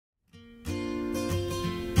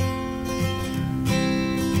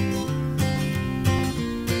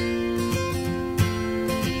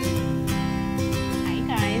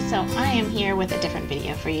I am here with a different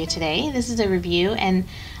video for you today. This is a review, and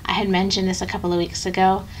I had mentioned this a couple of weeks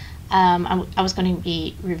ago. I was going to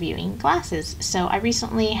be reviewing glasses. So I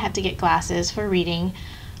recently had to get glasses for reading.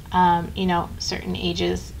 You know, certain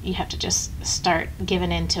ages you have to just start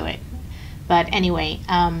giving into it. But anyway,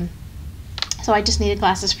 so I just needed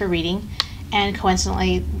glasses for reading, and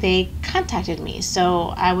coincidentally they contacted me, so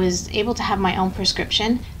I was able to have my own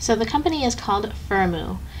prescription. So the company is called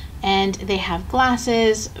Firmoo, and they have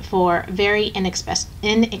glasses for very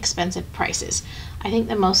inexpensive prices. I think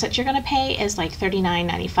the most that you're going to pay is like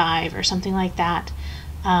 $39.95 or something like that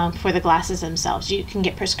for the glasses themselves. You can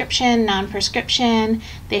get prescription, non-prescription.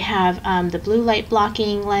 They have the blue light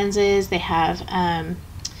blocking lenses. They have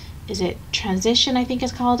is it transition, I think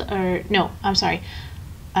it's called, or no, I'm sorry,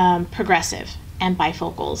 progressive and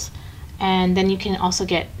bifocals. And then you can also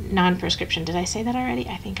get non-prescription. Did I say that already?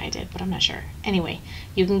 I think I did, but I'm not sure. Anyway,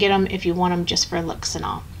 you can get them if you want them just for looks and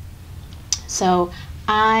all. So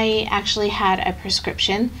I actually had a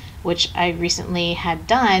prescription, which I recently had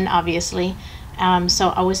done, obviously. So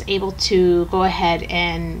I was able to go ahead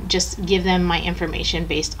and just give them my information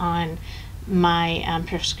based on my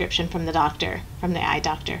prescription from the doctor, from the eye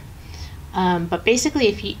doctor. But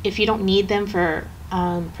basically, if you don't need them for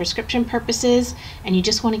prescription purposes and you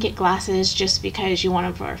just want to get glasses just because you want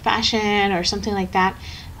them for fashion or something like that,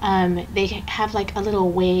 they have like a little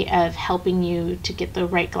way of helping you to get the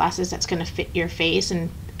right glasses that's going to fit your face. And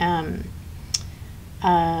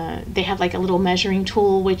they have like a little measuring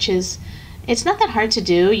tool, which is, it's not that hard to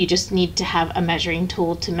do. You just need to have a measuring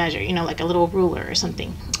tool to measure, you know, like a little ruler or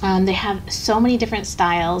something. They have so many different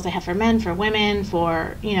styles. They have for men, for women,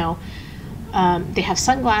 for, you know, they have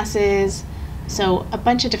sunglasses, so a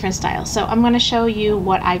bunch of different styles. So I'm going to show you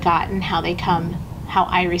what I got and how they come, how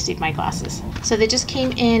I received my glasses. So they just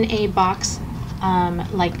came in a box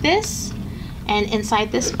like this, and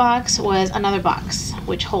inside this box was another box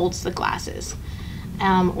which holds the glasses.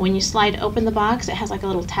 When you slide open the box, it has like a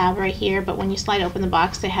little tab right here, but when you slide open the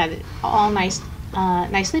box, they had it all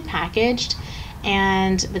nicely packaged,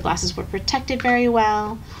 and the glasses were protected very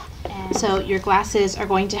well. And so your glasses are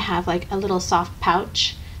going to have like a little soft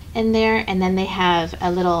pouch in there, and then they have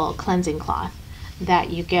a little cleansing cloth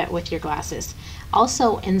that you get with your glasses.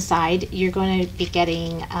 Also inside, you're going to be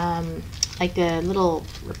getting like the little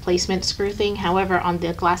replacement screw thing. However, on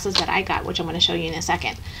the glasses that I got, which I'm going to show you in a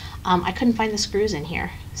second, I couldn't find the screws in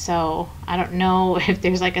here. So I don't know if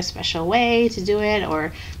there's like a special way to do it,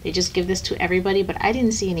 or they just give this to everybody, but I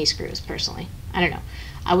didn't see any screws personally. I don't know.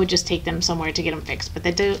 I would just take them somewhere to get them fixed, but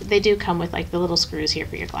they do come with like the little screws here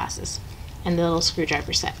for your glasses and the little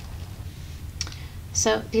screwdriver set.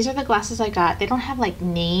 So these are the glasses I got. They don't have like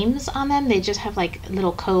names on them, they just have like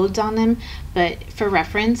little codes on them, but for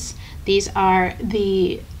reference, these are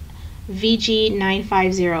the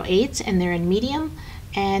VG9508s, and they're in medium,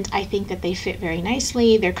 and I think that they fit very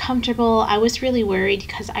nicely. They're comfortable. I was really worried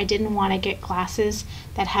because I didn't want to get glasses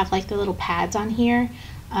that have like the little pads on here.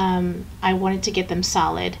 I wanted to get them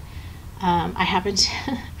solid. I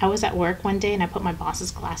was at work one day and I put my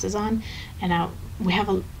boss's glasses on, and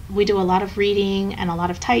we do a lot of reading and a lot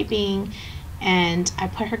of typing, and I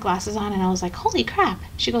put her glasses on and I was like, holy crap.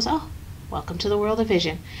 She goes, oh, welcome to the world of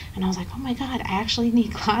vision. And I was like, oh my God, I actually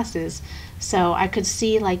need glasses. So I could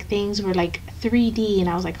see like things were like 3D, and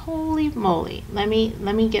I was like, holy moly, let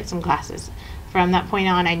me get some glasses. From that point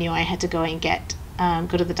on, I knew I had to go and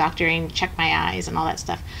go to the doctor and check my eyes and all that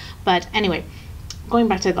stuff. But anyway, going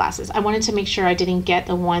back to the glasses, I wanted to make sure I didn't get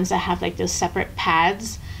the ones that have like those separate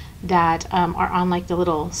pads that are on like the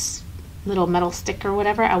little metal stick or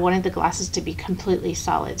whatever. I wanted the glasses to be completely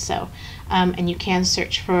solid. So and you can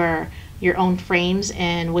search for your own frames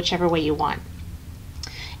in whichever way you want.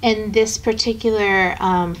 In this particular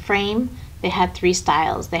frame, they had 3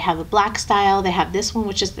 styles. They have a black style, they have this one,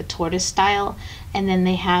 which is the tortoise style, and then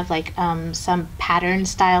they have like some pattern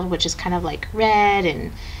style, which is kind of like red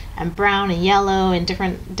and brown and yellow and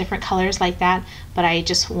different colors like that. But I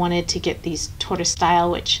just wanted to get these tortoise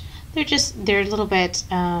style, which they're a little bit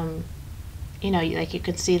you know, like you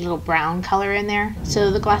can see a little brown color in there.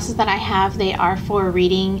 So the glasses that I have, they are for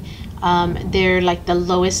reading. They're like the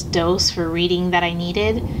lowest dose for reading that I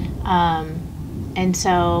needed. And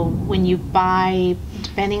so when you buy,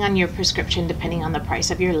 depending on your prescription, depending on the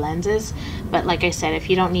price of your lenses, but like I said, if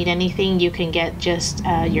you don't need anything, you can get just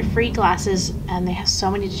your free glasses, and they have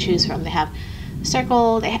so many to choose from. They have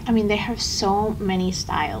circle, I mean, they have so many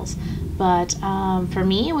styles. But for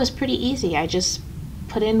me, it was pretty easy. I just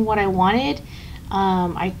put in what I wanted.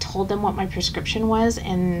 I told them what my prescription was,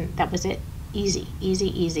 and that was it. Easy, easy,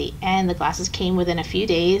 easy. And the glasses came within a few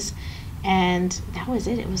days, And that was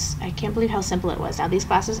it. I can't believe how simple it was. Now these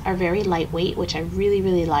glasses are very lightweight, which I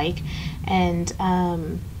really like, and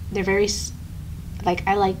they're very, like,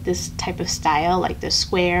 I like this type of style, like the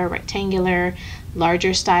square, rectangular,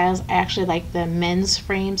 larger styles. I actually like the men's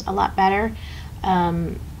frames a lot better.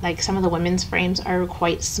 Like some of the women's frames are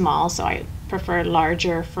quite small, so I prefer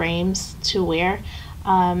larger frames to wear.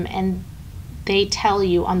 And they tell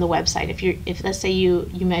you on the website, if let's say you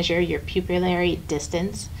measure your pupillary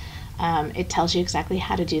distance, it tells you exactly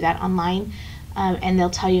how to do that online, and they'll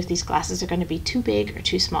tell you if these glasses are going to be too big or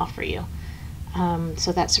too small for you.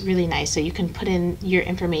 So that's really nice. So you can put in your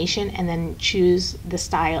information and then choose the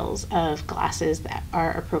styles of glasses that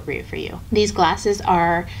are appropriate for you. These glasses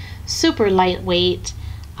are super lightweight.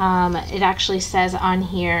 It actually says on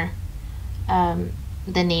here,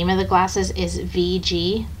 the name of the glasses is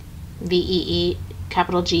VG, VEE,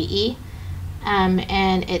 capital GE,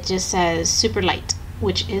 and it just says super light,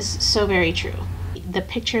 which is so very true. The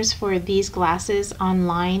pictures for these glasses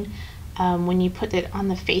online, when you put it on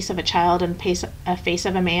the face of a child and a face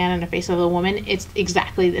of a man and a face of a woman, it's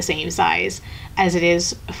exactly the same size as it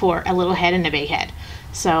is for a little head and a big head.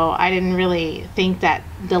 So I didn't really think that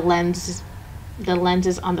the lenses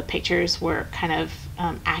on the pictures were kind of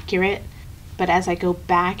accurate. But as I go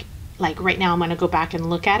back, like right now, I'm going to go back and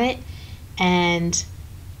look at it, and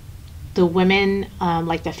the women,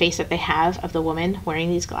 like the face that they have of the woman wearing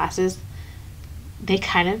these glasses, they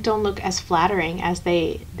kind of don't look as flattering as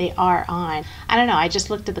they are on. I don't know, I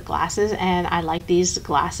just looked at the glasses and I like these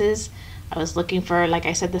glasses. I was looking for, like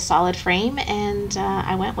I said, the solid frame, and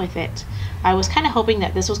I went with it. I was kind of hoping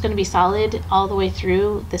that this was going to be solid all the way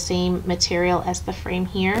through, the same material as the frame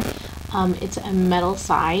here. It's a metal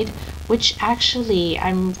side, which actually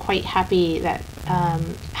I'm quite happy that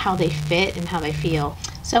how they fit and how they feel.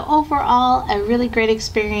 So overall, a really great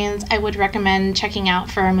experience. I would recommend checking out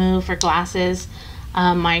Firmoo for glasses.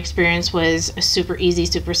 My experience was super easy,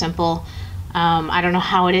 super simple. I don't know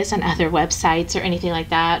how it is on other websites or anything like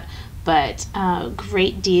that, but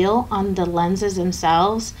great deal on the lenses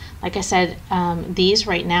themselves. Like I said, these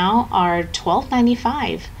right now are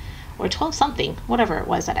 $12.95 or 12 something, whatever it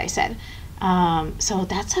was that I said. So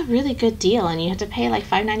that's a really good deal, and you have to pay like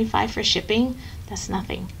 $5.95 for shipping. That's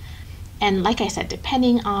nothing. And like I said,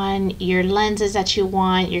 depending on your lenses that you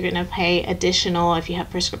want, you're gonna pay additional if you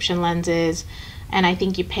have prescription lenses, and I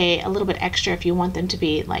think you pay a little bit extra if you want them to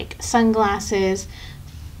be like sunglasses.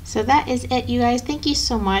 So that is it, you guys. Thank you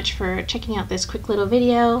so much for checking out this quick little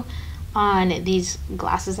video on these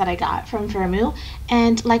glasses that I got from Firmoo.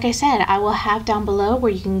 And like I said, I will have down below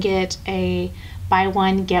where you can get a buy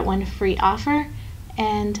one get one free offer.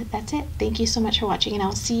 And that's it. Thank you so much for watching, and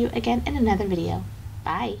I'll see you again in another video.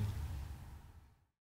 Bye.